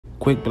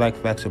Quick black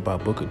facts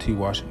about Booker T.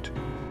 Washington.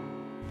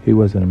 He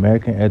was an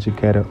American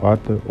educator,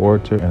 author,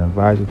 orator, and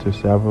advisor to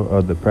several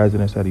of the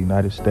presidents of the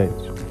United States.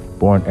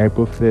 Born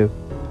April 5,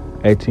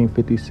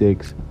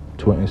 1856,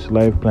 to an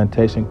enslaved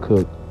plantation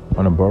cook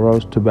on a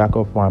Burroughs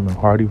tobacco farm in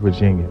Hardy,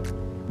 Virginia.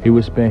 He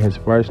would spend his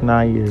first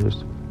 9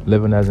 years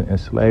living as an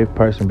enslaved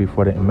person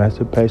before the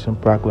Emancipation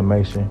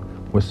Proclamation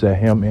would set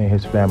him and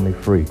his family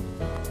free.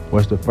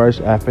 Was the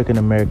first African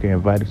American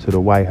invited to the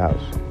White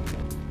House.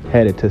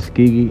 Had a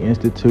Tuskegee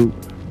Institute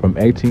from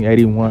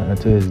 1881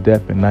 until his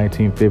death in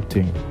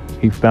 1915.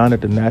 He founded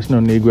the National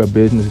Negro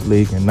Business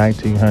League in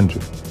 1900.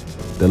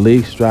 The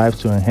league strives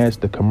to enhance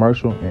the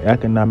commercial and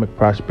economic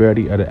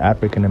prosperity of the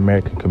African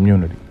American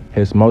community.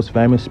 His most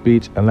famous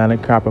speech,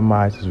 Atlantic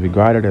Compromise, is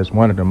regarded as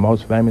one of the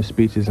most famous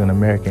speeches in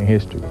American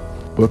history.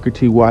 Booker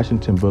T.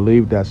 Washington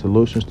believed that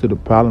solutions to the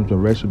problems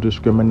of racial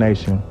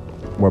discrimination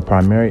were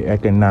primarily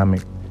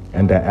economic,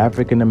 and that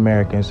African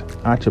Americans'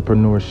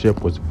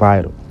 entrepreneurship was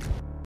vital.